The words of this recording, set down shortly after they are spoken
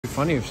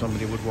funny if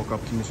somebody would walk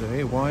up to me and say,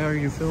 hey, why are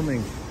you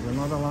filming? You're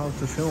not allowed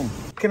to film.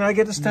 Can I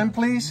get a stamp,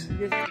 please?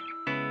 Yes.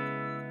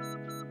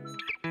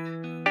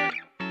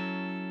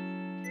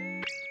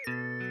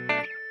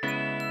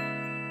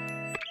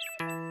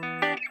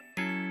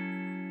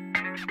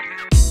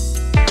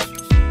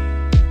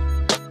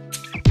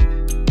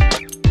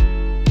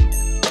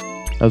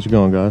 How's it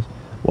going, guys?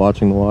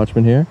 Watching the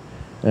Watchmen here,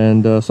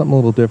 and something a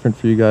little different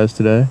for you guys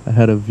today. I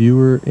had a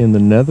viewer in the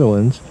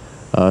Netherlands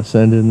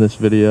send in this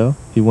video.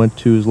 He went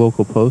to his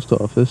local post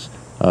office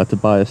to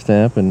buy a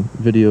stamp and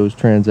video his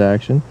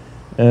transaction,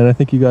 and I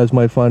think you guys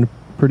might find it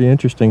pretty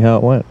interesting how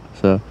it went,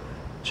 so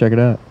check it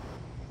out.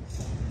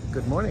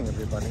 Good morning,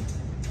 everybody.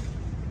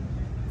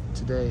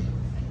 Today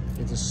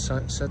it is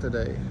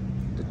Saturday,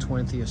 the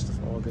 20th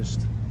of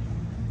August,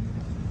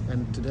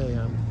 and today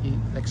I'm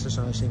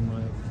exercising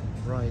my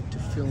right to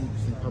film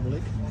in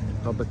public, in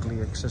publicly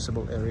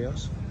accessible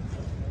areas,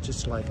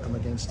 just like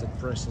Amagansett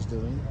Press is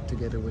doing,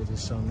 together with his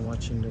son,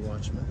 watching the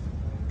Watchmen.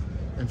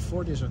 And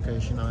for this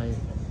occasion I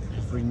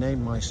have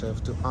renamed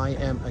myself to I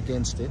Am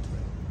Against It,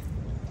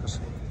 because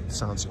it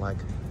sounds like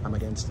I'm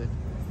against it.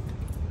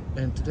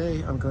 And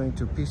today I'm going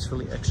to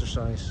peacefully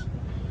exercise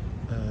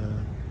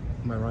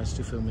my rights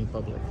to film in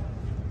public.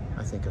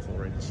 I think I've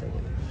already said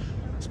it.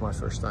 It's my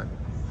first time.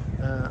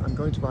 I'm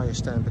going to buy a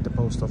stamp at the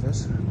post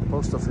office. The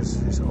post office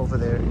is over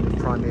there in the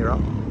Primera.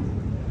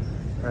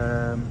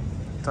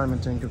 Time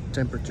and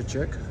temperature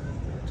check.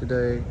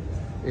 Today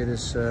it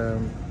is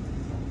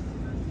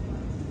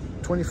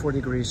 24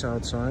 degrees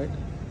outside.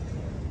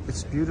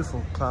 It's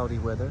beautiful cloudy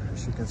weather,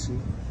 as you can see.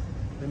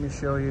 Let me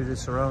show you the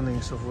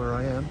surroundings of where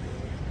I am.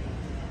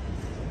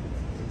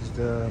 It's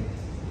the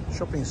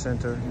shopping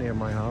center near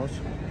my house.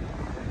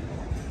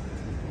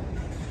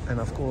 And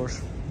of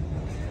course,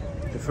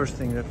 the first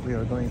thing that we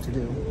are going to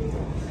do,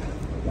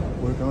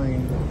 we're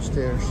going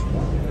upstairs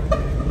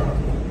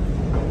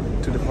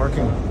to the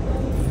parking,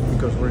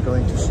 because we're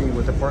going to see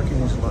what the parking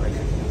is like.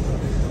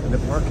 And the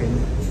parking,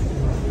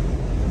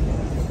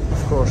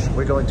 of course,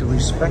 we're going to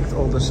respect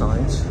all the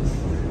signs.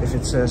 If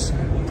it says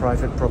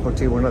private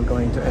property, we're not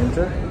going to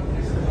enter.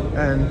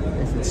 And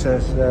if it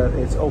says that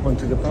it's open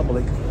to the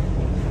public,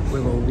 we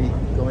will be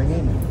going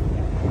in.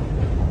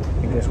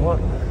 And guess what?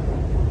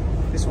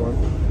 This one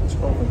is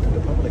open to the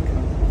public.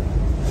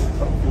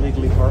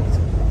 Legally parked.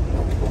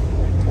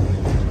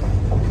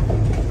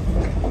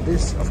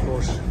 This, of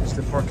course, is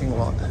the parking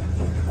lot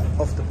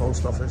of the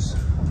post office.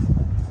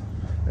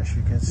 As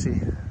you can see,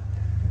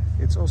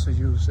 it's also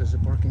used as a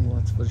parking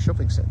lot for the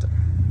shopping center.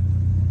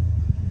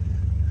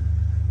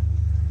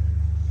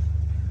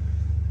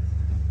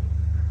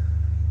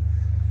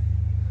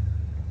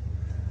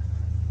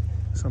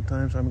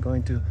 Sometimes I'm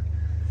going to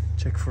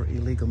check for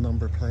illegal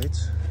number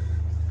plates,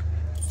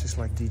 just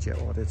like DJ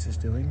Audits is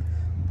doing,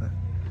 but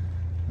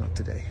not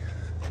today,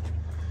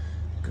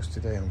 because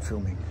today I'm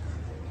filming.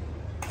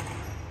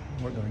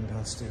 We're going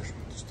downstairs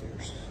with the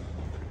stairs.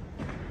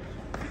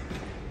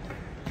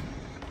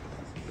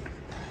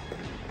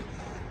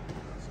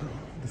 So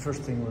the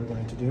first thing we're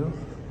going to do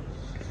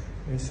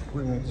is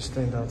we're going to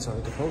stand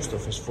outside the post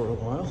office for a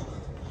while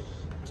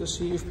to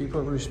see if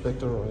people respect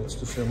the rights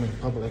to film in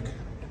public.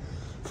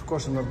 Of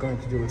course, I'm not going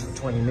to do it for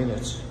 20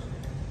 minutes.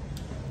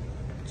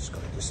 I'm just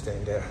going to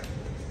stand there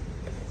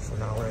for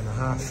an hour and a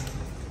half.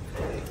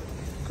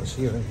 Because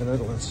here in the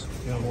Netherlands,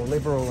 we are more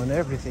liberal and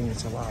everything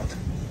is allowed.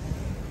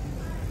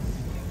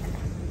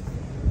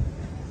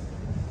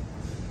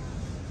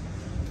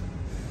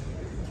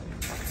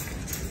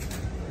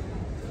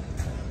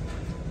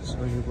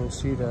 So you will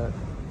see that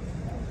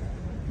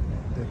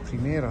the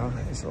Primera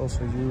is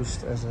also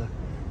used as a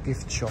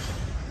gift shop.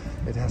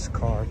 It has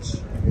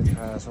cards and it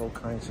has all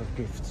kinds of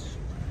gifts.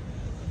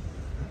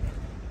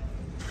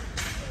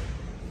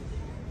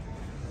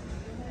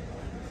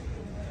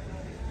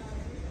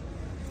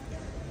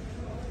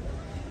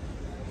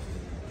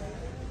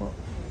 Well,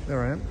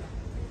 there I am.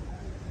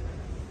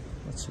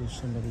 Let's see if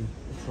somebody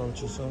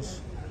approaches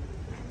us.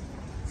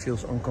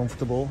 Feels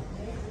uncomfortable.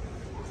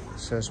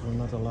 Says we're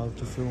not allowed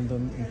to film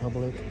them in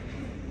public.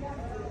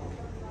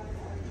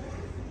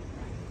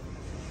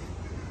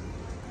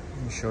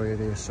 Let me show you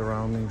the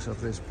surroundings of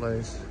this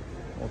place.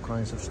 All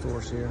kinds of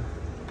stores here.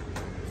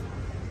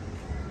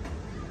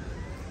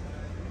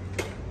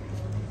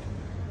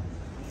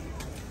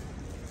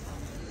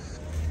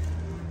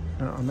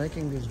 Now, I'm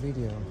making this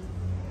video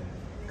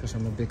because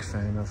I'm a big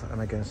fan of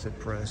Amagansett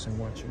Press and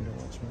watching the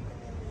Watchmen.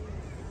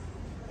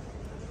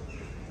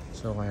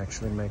 So I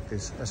actually make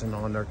this as an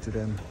honor to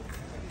them.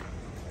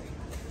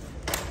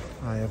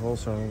 I have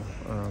also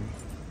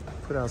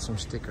put out some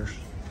stickers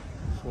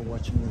for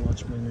watching the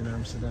Watchmen in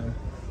Amsterdam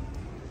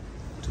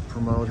to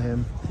promote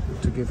him,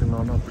 to give him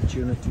an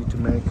opportunity to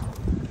make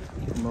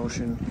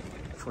promotion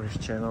for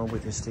his channel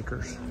with his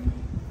stickers.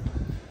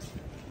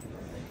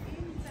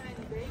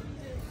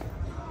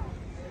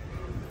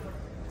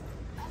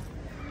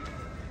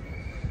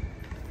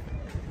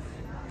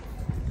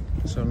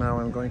 So now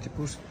I'm going to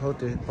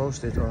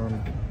post it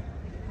on,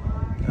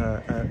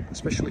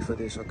 especially for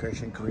this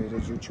occasion, create a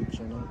YouTube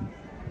channel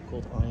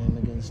called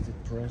Amagansett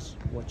Press,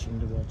 Watching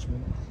the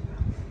Watchmen.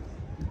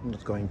 I'm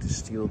not going to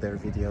steal their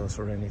videos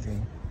or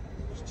anything.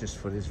 It's just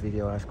for this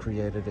video I've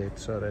created it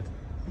so that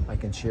I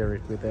can share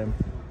it with them.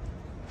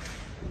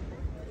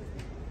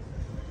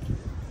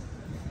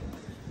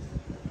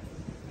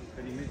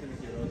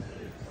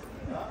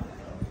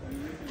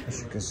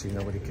 As you can see,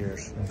 nobody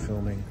cares. I'm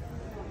filming.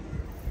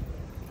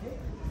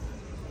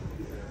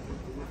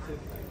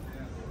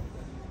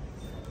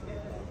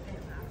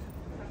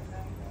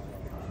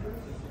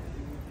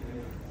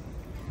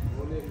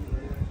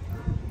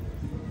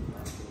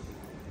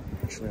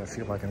 Actually, I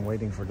feel like I'm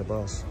waiting for the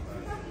bus.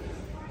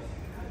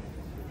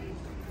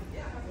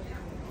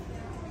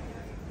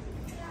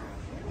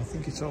 I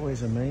think it's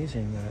always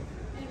amazing that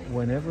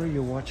whenever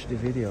you watch the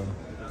video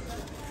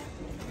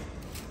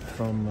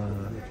from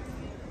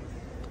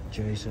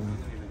Jason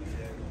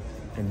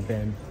and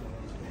Ben,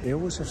 they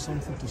always have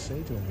something to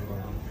say to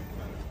everybody.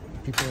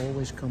 People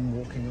always come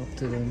walking up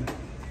to them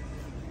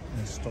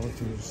and start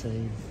to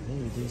say,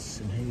 hey this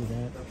and hey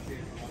that.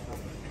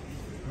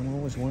 I'm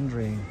always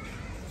wondering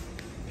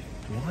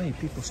why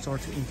people start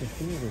to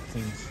interfere with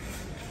things.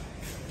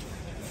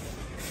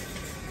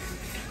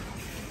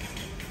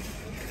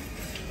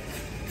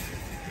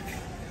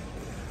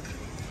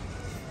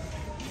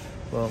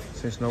 Well,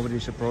 since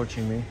nobody's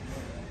approaching me,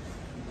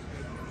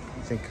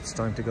 I think it's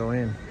time to go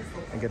in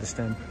and get a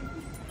stamp.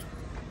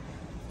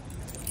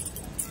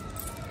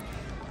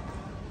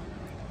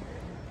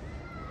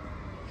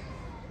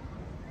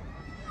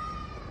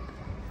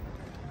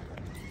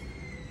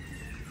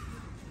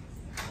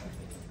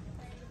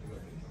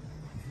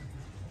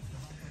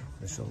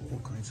 They sell all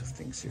kinds of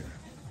things here.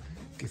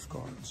 Gift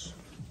cards,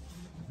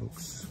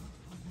 books,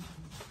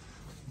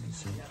 they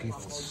sell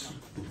gifts.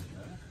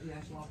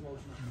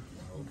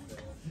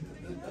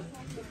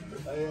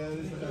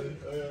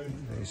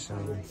 They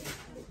sell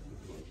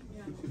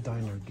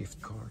diner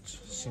gift cards,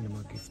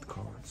 cinema gift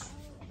cards,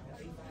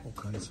 all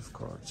kinds of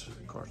cards,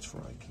 cards for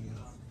IKEA,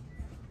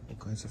 all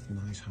kinds of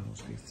nice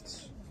house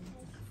gifts.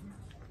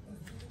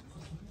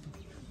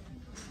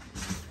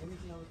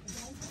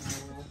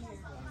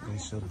 They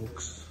sell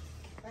books.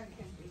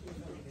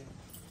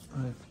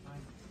 I'm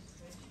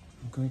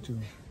going to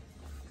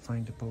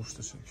find the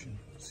poster section,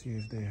 see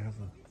if they have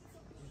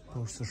a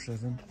poster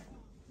 7.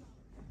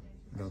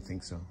 I don't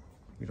think so.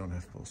 We don't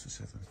have poster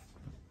 7.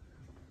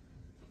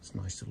 It's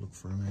nice to look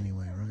for them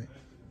anyway, right?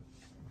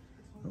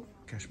 Oh,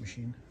 cash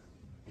machine.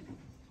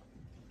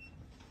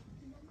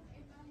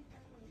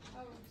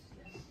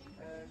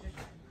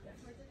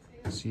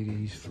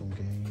 CDs from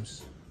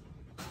games.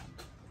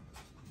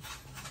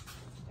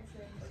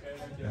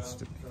 That's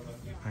the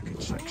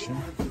package section.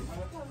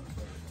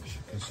 As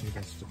you can see,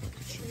 that's the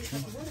package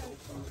section.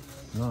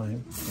 Now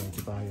I'm going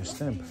to buy a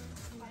stamp.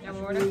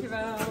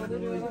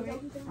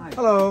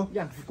 Hello.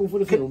 Ja, kom voor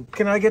de film.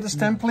 Can I get a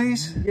stamp,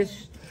 please?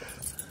 Yes.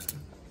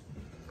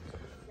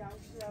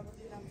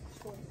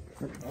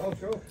 Oh,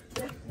 zo.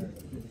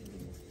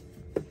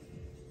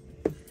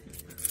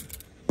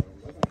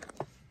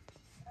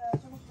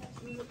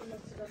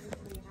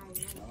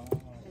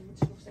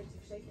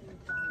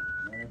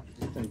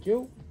 Thank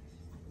you.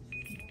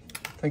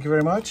 Thank you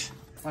very much.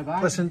 Bye bye.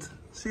 Pleasant.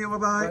 See you. Bye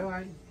bye. Bye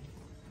bye.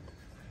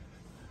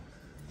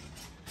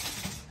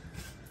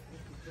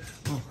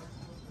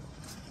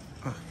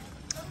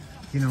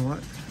 You know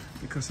what?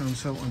 Because I'm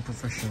so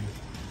unprofessional,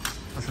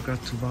 I forgot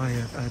to buy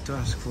it. I had to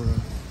ask for a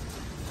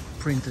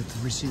printed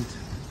receipt.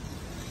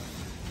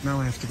 Now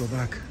I have to go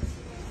back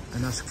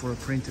and ask for a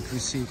printed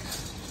receipt.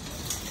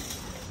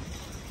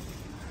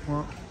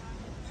 Well,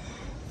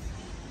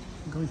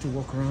 I'm going to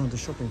walk around the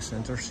shopping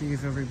center, see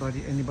if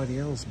anybody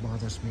else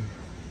bothers me.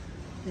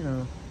 You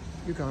know,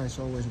 you guys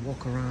always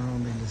walk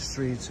around in the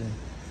streets and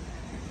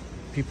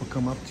people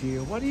come up to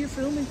you. What are you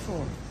filming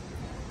for?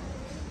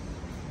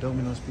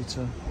 Domino's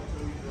Pizza.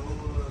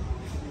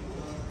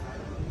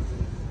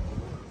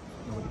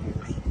 Nobody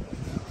cares.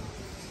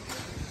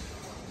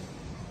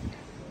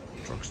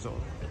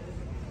 Drugstore.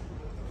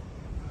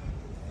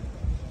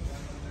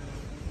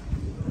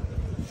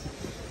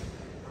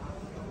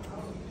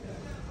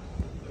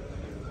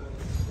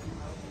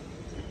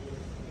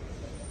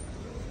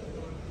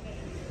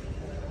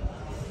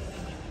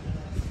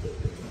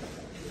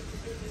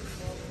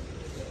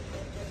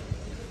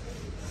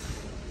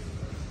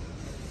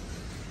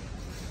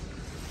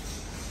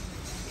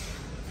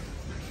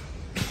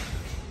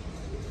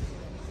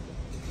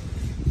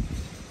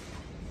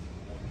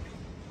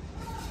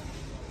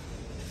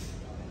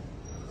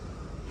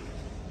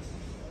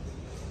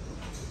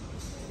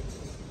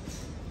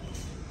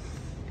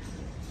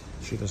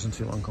 She doesn't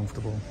feel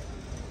uncomfortable.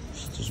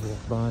 She just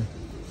walked by.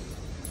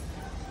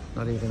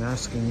 Not even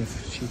asking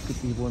if she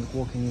could be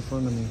walking in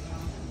front of me.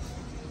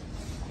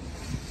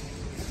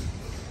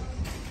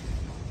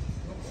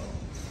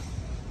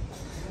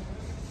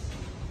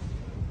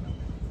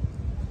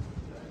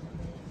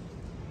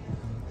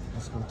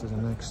 Let's go to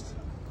the next.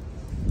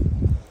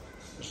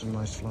 There's a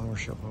nice flower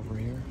shop over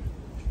here.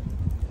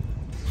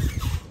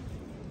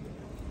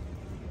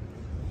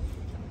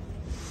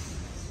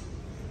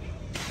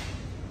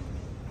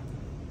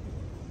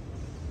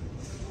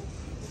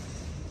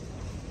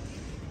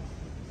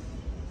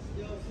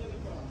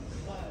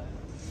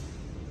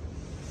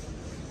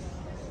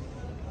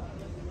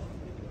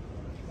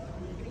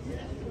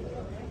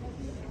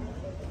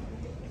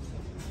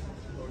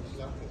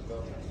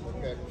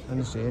 I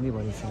don't see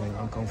anybody feeling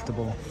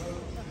uncomfortable.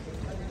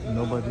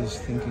 Nobody's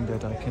thinking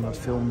that I cannot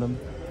film them.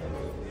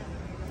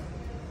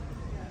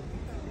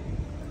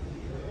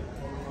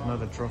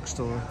 Another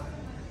drugstore.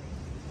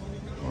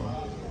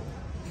 Well,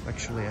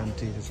 actually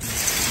empty. There's no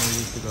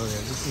use to go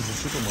there. This is a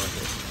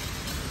supermarket.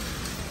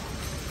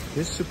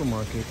 This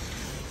supermarket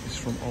is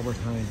from Albert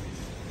Heijn.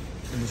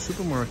 And the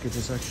supermarket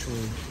is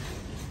actually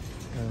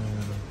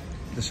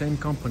the same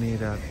company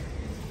that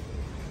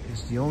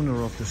is the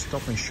owner of the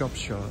Stop and Shop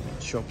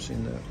shops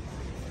in the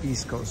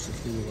east coast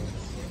of the US.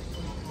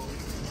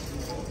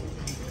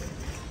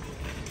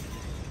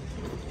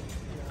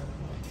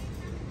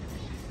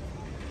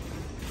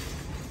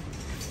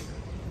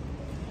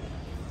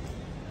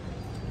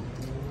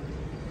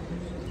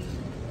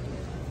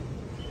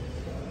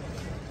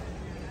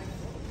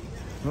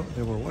 Oh,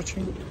 they were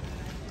watching,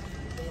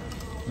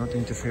 not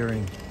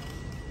interfering.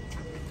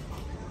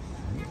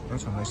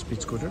 That's a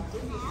high-speed scooter.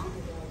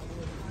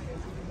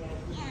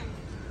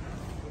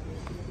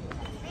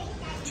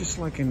 Just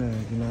like in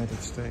the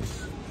United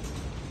States,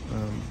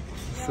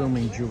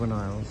 filming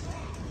juveniles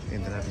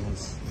in the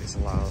Netherlands is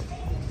allowed.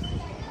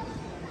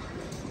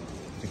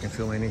 You can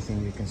film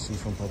anything you can see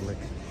from public.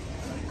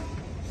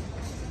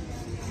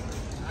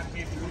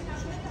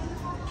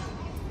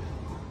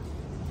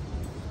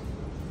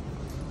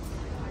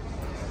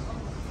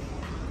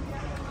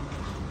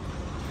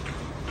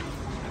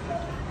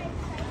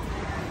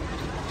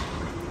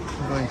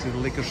 I'm going to the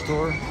liquor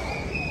store.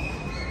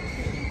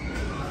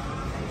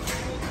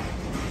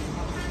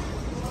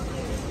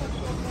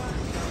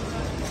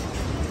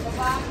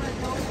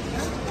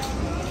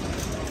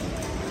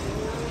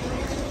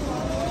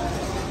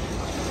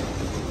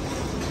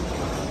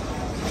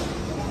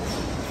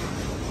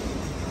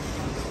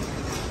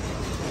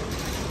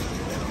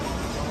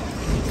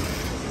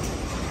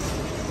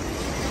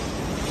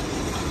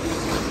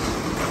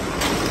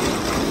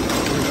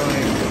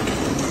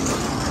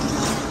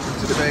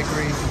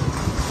 Bakery.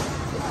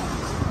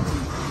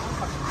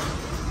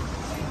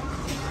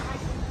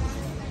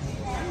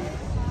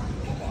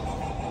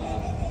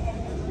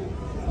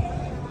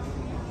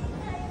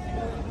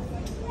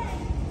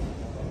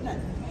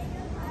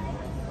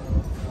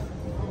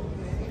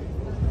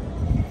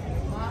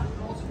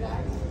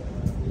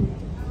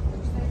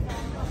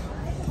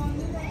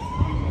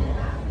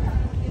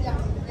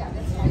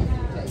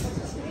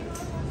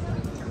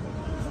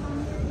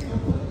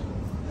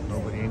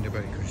 Nobody in the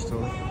bakery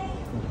store.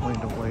 No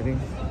point of waiting.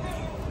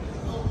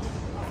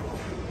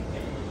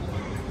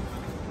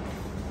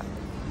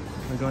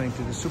 We're going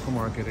to the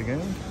supermarket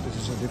again. This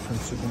is a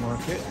different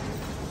supermarket.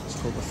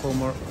 It's called the Full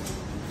Market.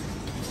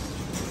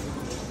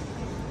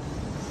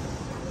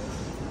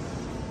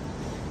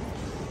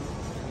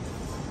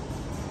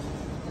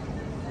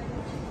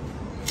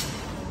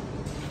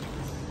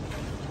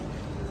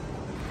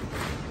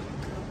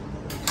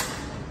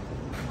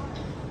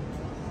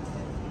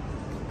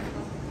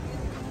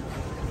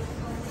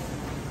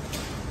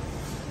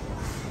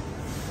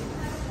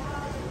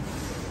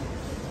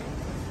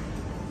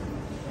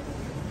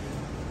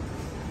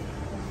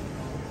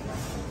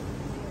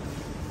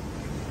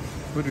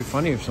 It would be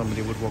funny if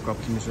somebody would walk up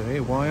to me and say, "Hey,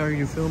 why are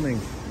you filming?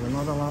 You're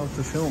not allowed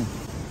to film."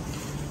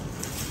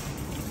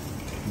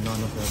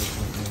 None of that is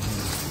happening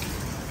here.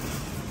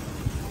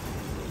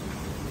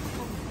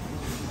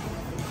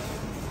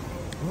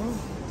 Well,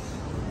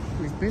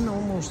 we've been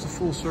almost a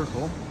full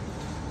circle.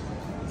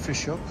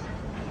 Fish shop.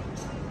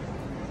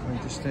 Going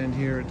to stand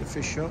here at the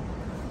fish shop.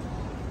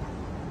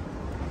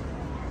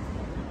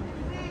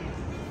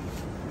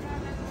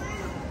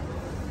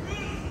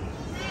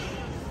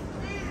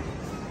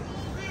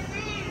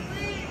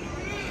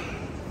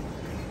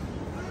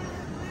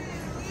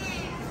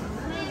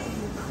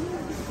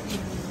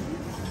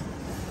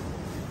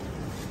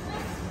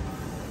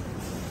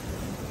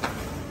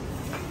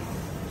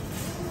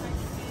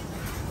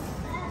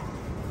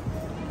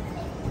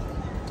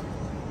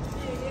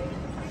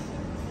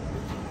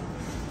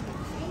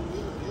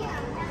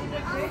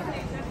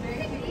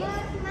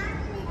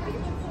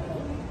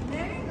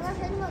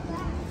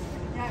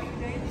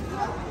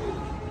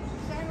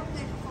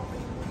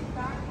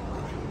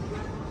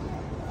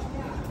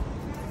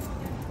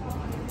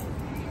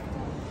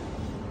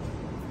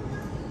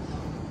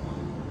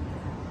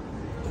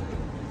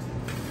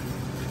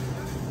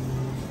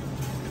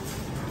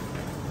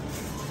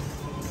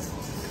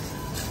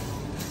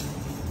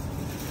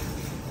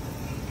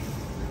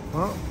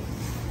 Well,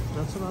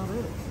 that's about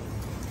it.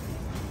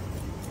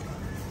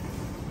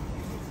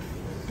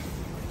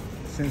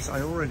 Since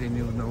I already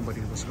knew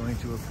nobody was going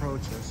to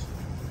approach us,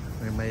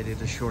 we made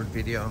it a short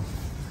video.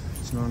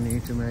 There's no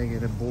need to make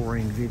it a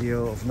boring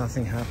video of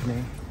nothing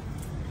happening.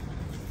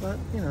 But,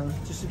 you know,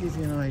 just to give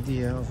you an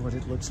idea of what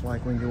it looks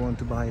like when you want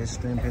to buy a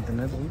stamp in the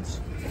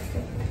Netherlands,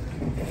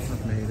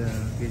 I've made a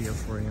video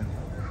for you.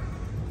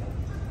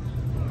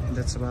 And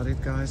that's about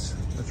it, guys.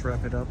 Let's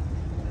wrap it up.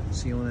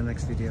 See you on the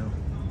next video.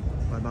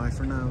 Bye-bye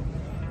for now.